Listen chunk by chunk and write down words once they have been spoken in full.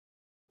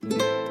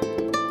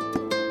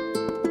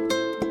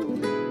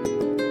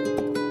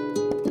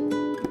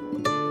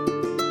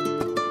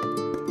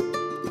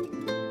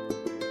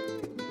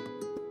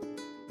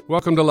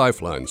Welcome to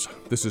Lifelines.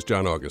 This is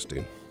John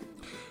Augustine.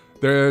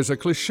 There's a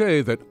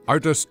cliché that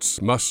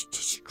artists must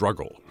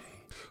struggle,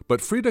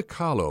 but Frida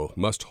Kahlo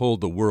must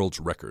hold the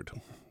world's record.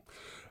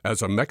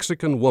 As a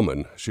Mexican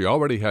woman, she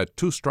already had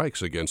 2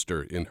 strikes against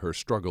her in her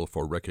struggle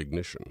for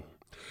recognition.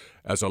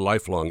 As a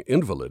lifelong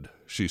invalid,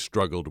 she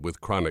struggled with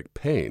chronic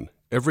pain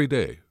every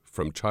day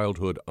from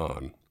childhood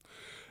on.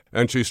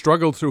 And she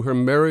struggled through her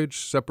marriage,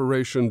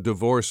 separation,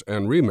 divorce,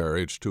 and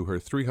remarriage to her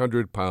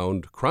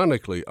 300-pound,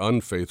 chronically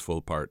unfaithful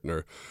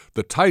partner,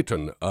 the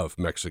titan of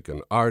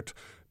Mexican art,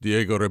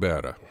 Diego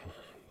Rivera.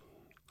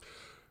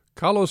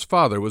 Kahlo's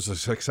father was a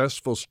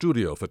successful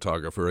studio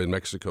photographer in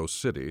Mexico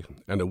City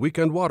and a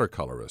weekend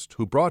watercolorist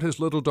who brought his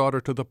little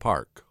daughter to the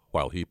park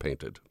while he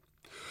painted.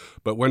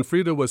 But when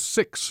Frida was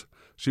 6,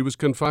 she was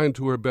confined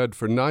to her bed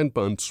for 9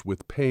 months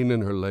with pain in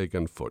her leg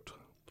and foot,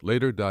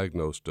 later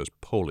diagnosed as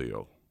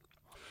polio.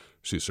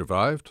 She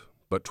survived,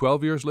 but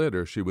 12 years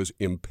later she was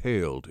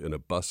impaled in a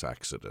bus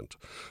accident,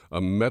 a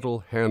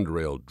metal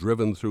handrail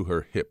driven through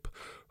her hip,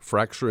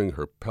 fracturing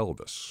her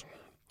pelvis.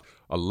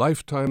 A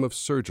lifetime of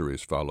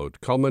surgeries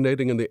followed,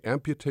 culminating in the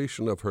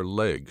amputation of her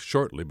leg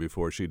shortly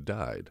before she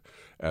died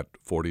at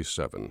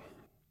 47.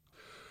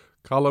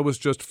 Kahlo was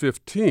just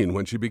 15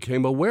 when she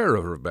became aware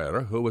of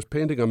Rivera, who was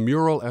painting a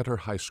mural at her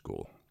high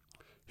school.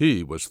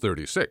 He was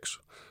 36,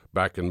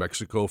 back in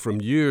Mexico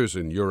from years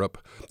in Europe,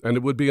 and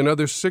it would be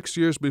another 6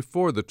 years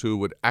before the two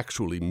would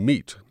actually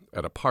meet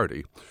at a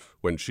party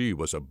when she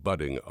was a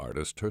budding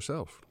artist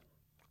herself.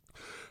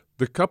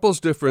 The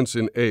couple's difference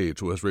in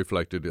age was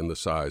reflected in the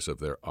size of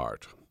their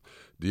art.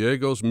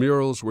 Diego's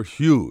murals were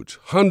huge,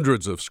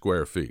 hundreds of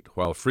square feet,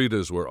 while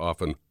Frida's were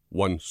often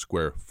 1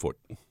 square foot.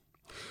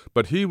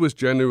 But he was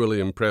genuinely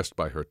impressed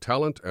by her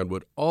talent and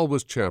would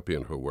always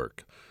champion her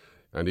work,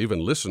 and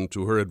even listen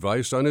to her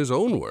advice on his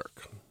own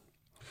work.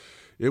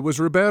 It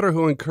was Rivera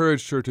who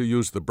encouraged her to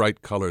use the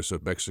bright colors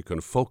of Mexican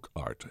folk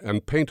art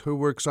and paint her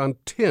works on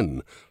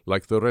tin,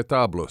 like the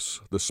retablos,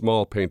 the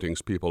small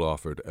paintings people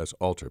offered as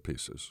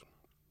altarpieces.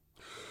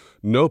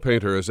 No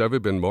painter has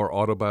ever been more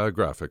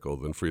autobiographical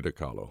than Frida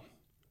Kahlo.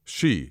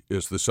 She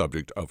is the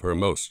subject of her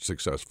most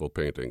successful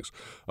paintings,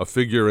 a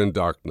figure in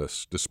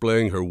darkness,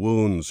 displaying her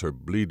wounds, her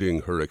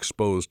bleeding, her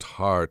exposed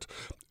heart,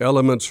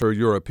 elements her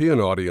European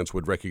audience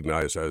would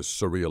recognize as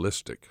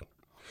surrealistic.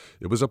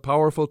 It was a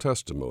powerful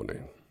testimony.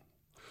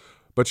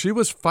 But she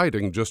was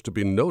fighting just to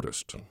be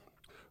noticed.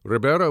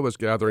 Rivera was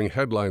gathering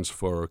headlines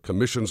for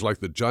commissions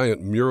like the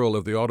giant mural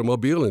of the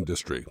automobile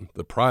industry,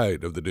 the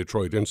pride of the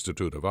Detroit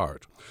Institute of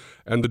Art,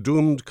 and the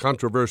doomed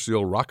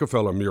controversial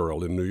Rockefeller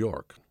mural in New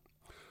York.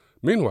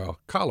 Meanwhile,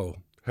 Kahlo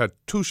had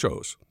 2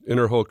 shows in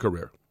her whole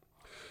career.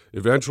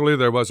 Eventually,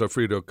 there was a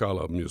Frida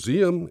Kahlo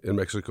museum in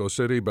Mexico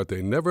City, but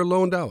they never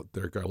loaned out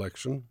their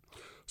collection,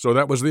 so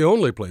that was the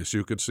only place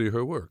you could see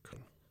her work.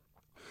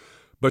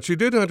 But she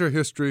did enter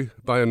history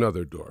by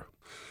another door.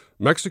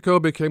 Mexico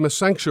became a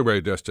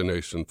sanctuary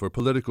destination for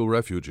political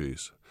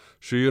refugees.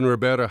 She and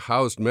Rivera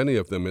housed many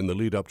of them in the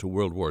lead-up to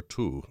World War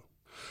II.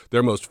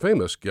 Their most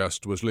famous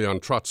guest was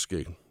Leon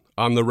Trotsky,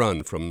 on the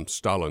run from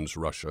Stalin's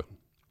Russia.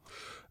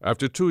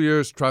 After 2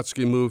 years,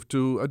 Trotsky moved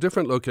to a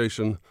different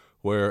location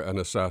where an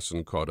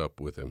assassin caught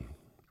up with him.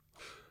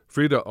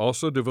 Frida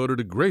also devoted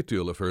a great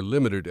deal of her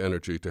limited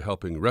energy to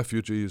helping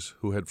refugees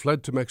who had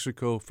fled to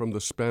Mexico from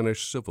the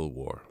Spanish Civil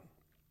War.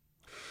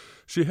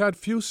 She had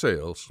few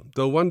sales,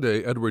 though one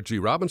day Edward G.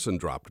 Robinson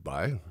dropped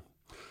by.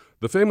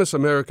 The famous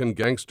American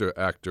gangster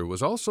actor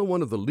was also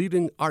one of the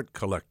leading art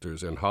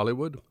collectors in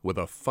Hollywood, with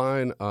a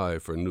fine eye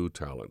for new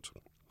talent.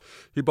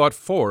 He bought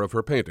 4 of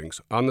her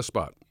paintings on the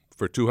spot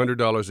for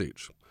 $200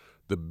 each,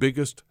 the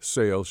biggest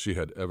sale she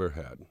had ever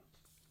had.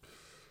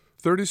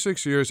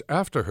 36 years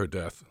after her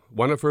death,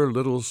 one of her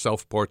little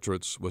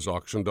self-portraits was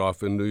auctioned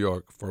off in New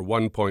York for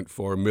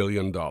 $1.4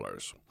 million.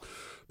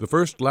 The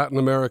first Latin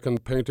American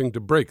painting to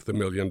break the $1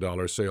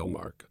 million sale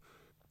mark.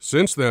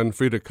 Since then,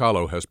 Frida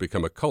Kahlo has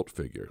become a cult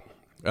figure.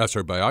 As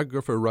her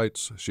biographer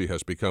writes, she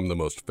has become the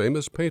most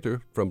famous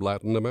painter from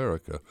Latin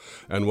America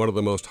and one of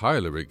the most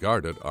highly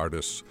regarded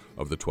artists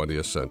of the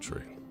 20th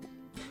century.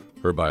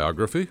 Her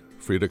biography,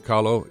 Frida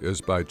Kahlo,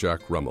 is by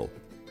Jack Rummel.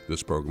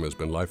 This program has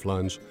been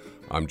Lifelines.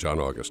 I'm John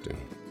Augustine.